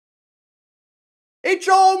It's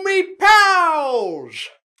all me pals!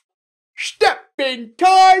 Step in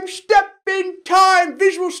time, step in time!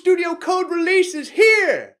 Visual Studio Code release is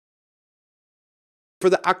here!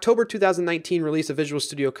 For the October 2019 release of Visual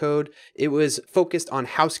Studio Code, it was focused on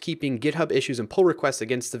housekeeping GitHub issues and pull requests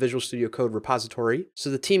against the Visual Studio Code repository.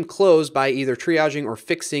 So the team closed by either triaging or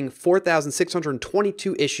fixing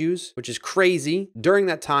 4,622 issues, which is crazy. During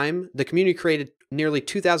that time, the community created nearly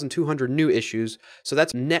 2,200 new issues, so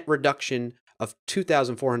that's net reduction of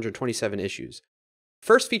 2,427 issues.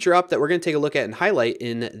 First feature up that we're going to take a look at and highlight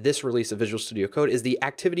in this release of Visual Studio Code is the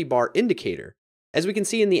activity bar indicator. As we can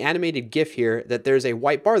see in the animated GIF here, that there's a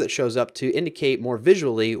white bar that shows up to indicate more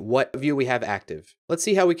visually what view we have active. Let's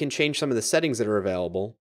see how we can change some of the settings that are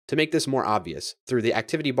available to make this more obvious through the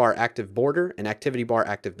activity bar active border and activity bar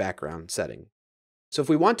active background setting. So if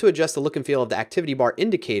we want to adjust the look and feel of the activity bar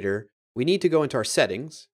indicator, we need to go into our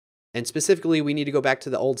settings, and specifically we need to go back to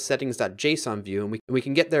the old settings.json view, and we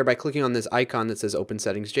can get there by clicking on this icon that says Open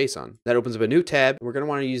Settings JSON. That opens up a new tab. We're going to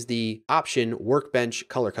want to use the option Workbench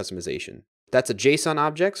Color Customization. That's a JSON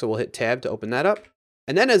object, so we'll hit tab to open that up.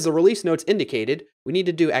 And then as the release notes indicated, we need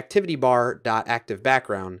to do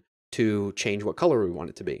activitybar.activeBackground to change what color we want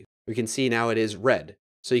it to be. We can see now it is red.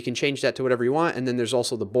 So you can change that to whatever you want, and then there's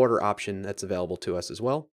also the border option that's available to us as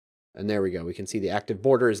well. And there we go. We can see the active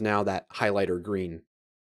border is now that highlighter green.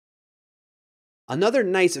 Another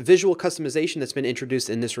nice visual customization that's been introduced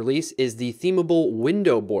in this release is the themable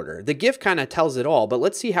window border. The GIF kind of tells it all, but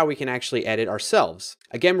let's see how we can actually edit ourselves.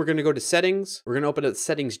 Again, we're going to go to settings. We're going to open up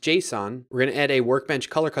settings JSON. We're going to add a workbench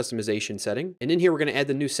color customization setting. And in here, we're going to add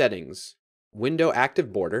the new settings: window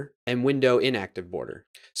active border and window inactive border.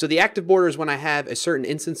 So the active border is when I have a certain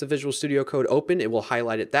instance of Visual Studio Code open, it will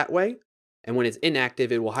highlight it that way. And when it's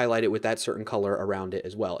inactive, it will highlight it with that certain color around it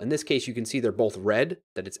as well. In this case, you can see they're both red,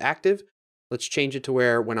 that it's active. Let's change it to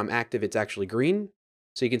where when I'm active, it's actually green.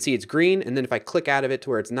 So you can see it's green, and then if I click out of it to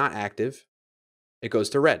where it's not active, it goes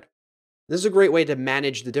to red. This is a great way to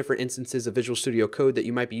manage the different instances of Visual Studio Code that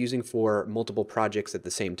you might be using for multiple projects at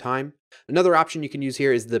the same time. Another option you can use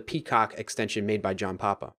here is the Peacock extension made by John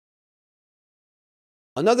Papa.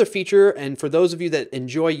 Another feature, and for those of you that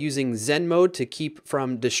enjoy using Zen mode to keep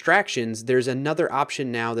from distractions, there's another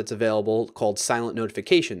option now that's available called silent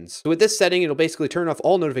notifications. So with this setting, it'll basically turn off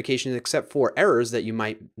all notifications except for errors that you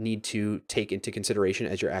might need to take into consideration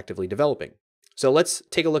as you're actively developing. So let's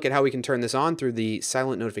take a look at how we can turn this on through the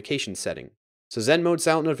silent notification setting. So Zen mode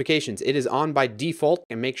silent notifications, it is on by default,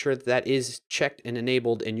 and make sure that that is checked and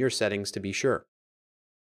enabled in your settings to be sure.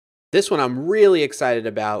 This one I'm really excited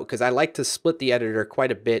about because I like to split the editor quite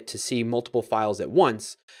a bit to see multiple files at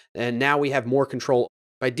once, and now we have more control.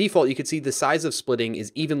 By default, you can see the size of splitting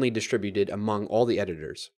is evenly distributed among all the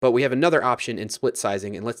editors, but we have another option in split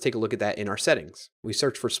sizing, and let's take a look at that in our settings. We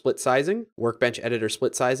search for split sizing, Workbench Editor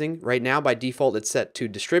split sizing. Right now, by default, it's set to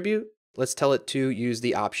distribute. Let's tell it to use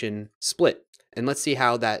the option split, and let's see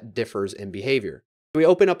how that differs in behavior. We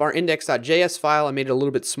open up our index.js file. I made it a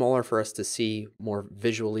little bit smaller for us to see more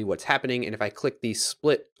visually what's happening. And if I click the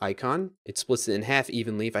split icon, it splits it in half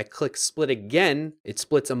evenly. If I click split again, it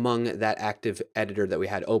splits among that active editor that we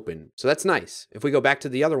had open. So that's nice. If we go back to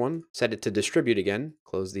the other one, set it to distribute again,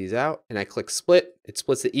 close these out, and I click split, it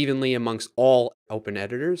splits it evenly amongst all open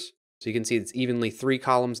editors. So you can see it's evenly 3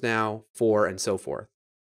 columns now, 4, and so forth.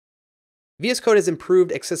 VS Code has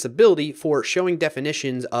improved accessibility for showing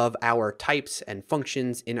definitions of our types and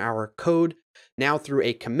functions in our code now through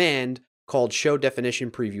a command called show definition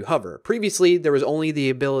preview hover. Previously, there was only the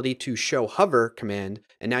ability to show hover command,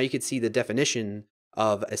 and now you can see the definition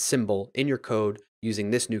of a symbol in your code using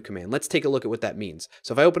this new command. Let's take a look at what that means.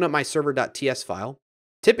 So if I open up my server.ts file,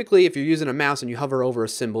 typically, if you're using a mouse and you hover over a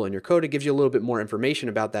symbol in your code, it gives you a little bit more information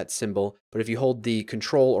about that symbol. But if you hold the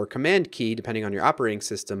Control or Command key, depending on your operating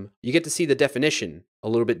system, you get to see the definition a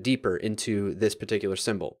little bit deeper into this particular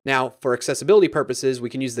symbol. Now, for accessibility purposes,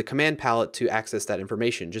 we can use the command palette to access that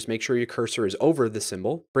information. Just make sure your cursor is over the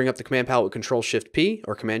symbol. Bring up the command palette with Control-Shift-P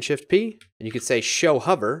or Command-Shift-P, and you could say Show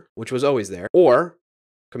Hover, which was always there, or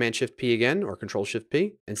Command-Shift-P again, or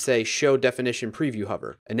Control-Shift-P, and say Show Definition Preview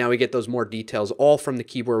Hover. And now we get those more details all from the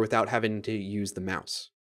keyboard without having to use the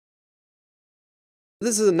mouse.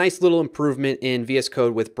 This is a nice little improvement in VS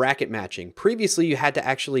Code with bracket matching. Previously, you had to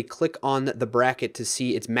actually click on the bracket to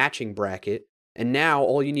see its matching bracket, and now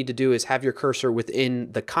all you need to do is have your cursor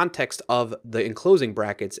within the context of the enclosing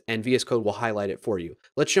brackets, and VS Code will highlight it for you.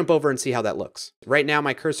 Let's jump over and see how that looks. Right now,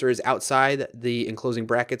 my cursor is outside the enclosing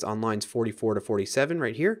brackets on lines 44 to 47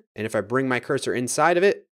 right here. And if I bring my cursor inside of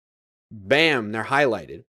it, bam, they're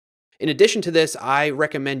highlighted. In addition to this, I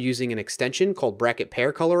recommend using an extension called Bracket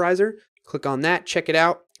Pair Colorizer. Click on that, check it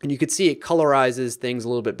out. And you can see it colorizes things a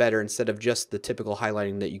little bit better instead of just the typical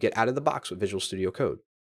highlighting that you get out of the box with Visual Studio Code.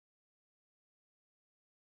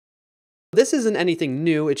 This isn't anything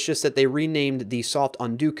new, it's just that they renamed the soft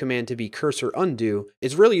undo command to be cursor undo.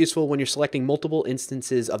 It's really useful when you're selecting multiple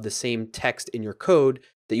instances of the same text in your code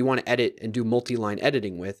that you want to edit and do multi-line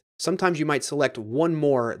editing with. Sometimes you might select one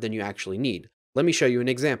more than you actually need. Let me show you an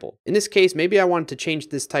example. In this case, maybe I wanted to change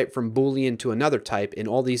this type from Boolean to another type in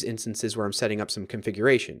all these instances where I'm setting up some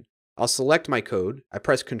configuration. I'll select my code, I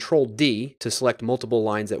press Ctrl D to select multiple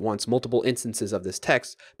lines at once, multiple instances of this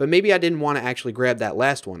text, but maybe I didn't want to actually grab that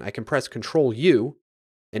last one. I can press Ctrl U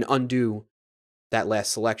and undo that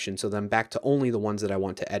last selection, so then I'm back to only the ones that I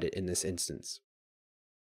want to edit in this instance.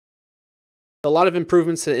 A lot of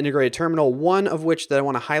improvements to the integrated terminal, one of which that I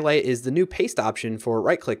want to highlight is the new paste option for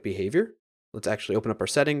right-click behavior. Let's actually open up our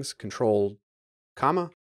settings, Control,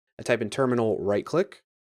 comma. I type in terminal right-click.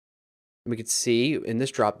 We can see in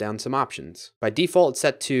this drop down some options. By default, it's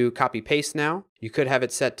set to copy paste now. You could have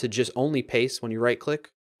it set to just only paste when you right click,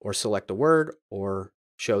 or select a word, or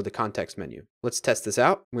show the context menu. Let's test this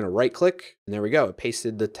out. I'm going to right click, and there we go. It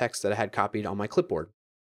pasted the text that I had copied on my clipboard.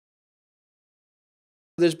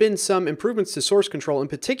 There's been some improvements to source control. In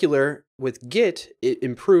particular, with Git, it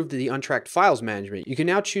improved the untracked files management. You can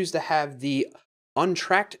now choose to have the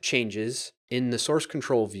untracked changes in the source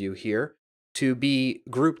control view here to be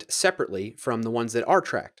grouped separately from the ones that are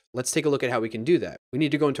tracked. Let's take a look at how we can do that. We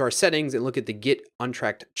need to go into our settings and look at the Git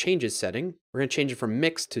untracked changes setting. We're going to change it from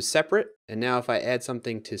mixed to separate. And now if I add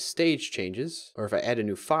something to stage changes, or if I add a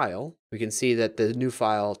new file, we can see that the new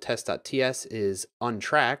file test.ts is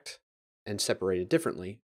untracked and separated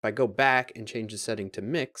differently. If I go back and change the setting to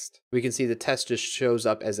mixed, we can see the test just shows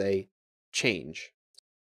up as a change.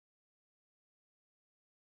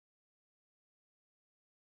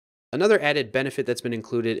 Another added benefit that's been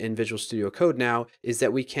included in Visual Studio Code now is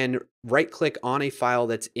that we can right-click on a file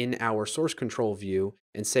that's in our source control view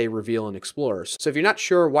and say Reveal in Explorer. So if you're not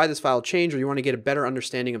sure why this file changed or you want to get a better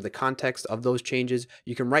understanding of the context of those changes,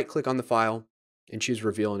 you can right-click on the file and choose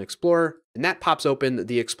Reveal in Explorer, and that pops open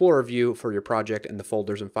the Explorer view for your project and the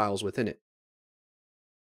folders and files within it.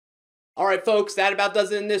 All right, folks, that about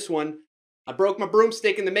does it in this one. I broke my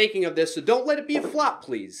broomstick in the making of this, so don't let it be a flop,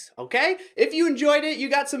 please, okay? If you enjoyed it, you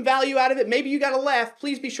got some value out of it, maybe you got a laugh,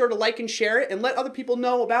 please be sure to like and share it and let other people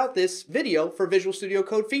know about this video for Visual Studio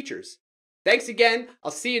Code features. Thanks again.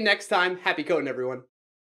 I'll see you next time. Happy coding, everyone.